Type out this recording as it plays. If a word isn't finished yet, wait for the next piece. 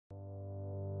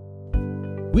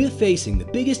We're facing the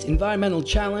biggest environmental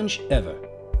challenge ever.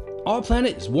 Our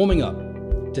planet is warming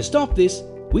up. To stop this,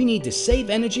 we need to save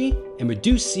energy and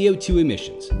reduce CO2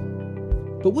 emissions.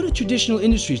 But what are traditional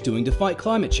industries doing to fight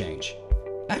climate change?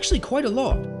 Actually, quite a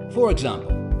lot. For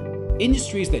example,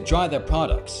 industries that dry their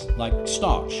products, like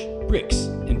starch, bricks,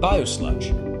 and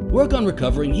biosludge, work on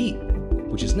recovering heat,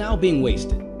 which is now being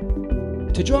wasted.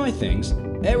 To dry things,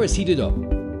 air is heated up,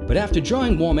 but after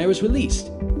drying, warm air is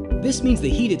released. This means the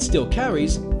heat it still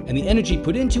carries and the energy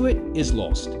put into it is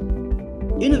lost.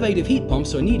 Innovative heat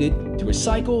pumps are needed to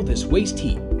recycle this waste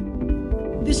heat.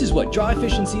 This is what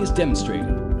DryFiciency is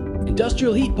demonstrating.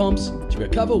 Industrial heat pumps to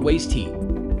recover waste heat.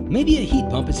 Maybe a heat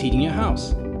pump is heating your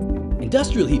house.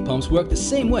 Industrial heat pumps work the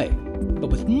same way, but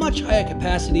with much higher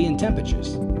capacity and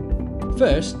temperatures.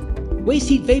 First, waste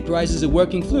heat vaporizes a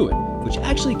working fluid, which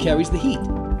actually carries the heat.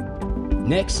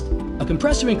 Next, a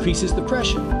compressor increases the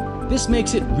pressure. This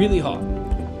makes it really hot.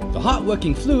 The hot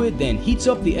working fluid then heats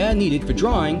up the air needed for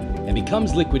drying and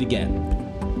becomes liquid again.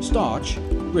 Starch,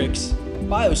 bricks,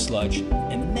 biosludge,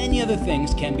 and many other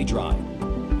things can be dried.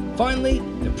 Finally,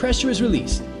 the pressure is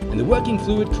released and the working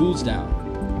fluid cools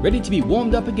down, ready to be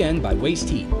warmed up again by waste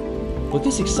heat. But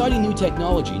this exciting new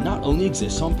technology not only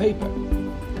exists on paper.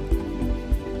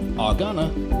 Argana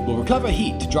will recover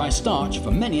heat to dry starch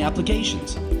for many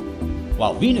applications,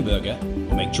 while Wienerberger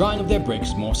will make drying of their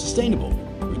bricks more sustainable,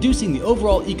 reducing the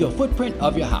overall eco-footprint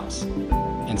of your house.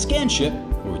 And Scanship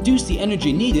will reduce the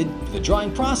energy needed for the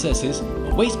drying processes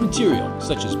of waste material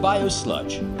such as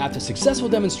biosludge. After successful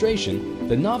demonstration,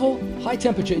 the novel,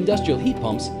 high-temperature industrial heat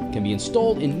pumps can be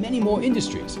installed in many more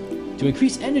industries to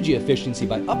increase energy efficiency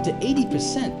by up to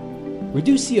 80%,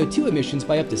 reduce CO2 emissions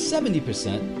by up to 70%,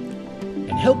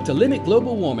 and help to limit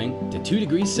global warming to 2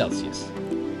 degrees Celsius.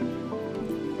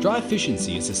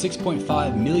 DryFiciency is a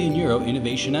 €6.5 million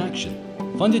innovation action,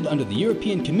 funded under the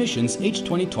European Commission's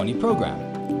H2020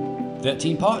 program.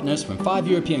 13 partners from 5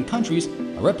 European countries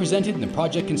are represented in the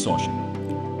project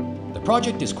consortium. The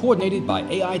project is coordinated by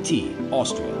AIT,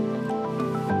 Austria.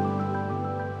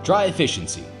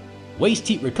 DryFiciency, waste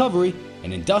heat recovery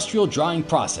and industrial drying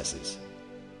processes.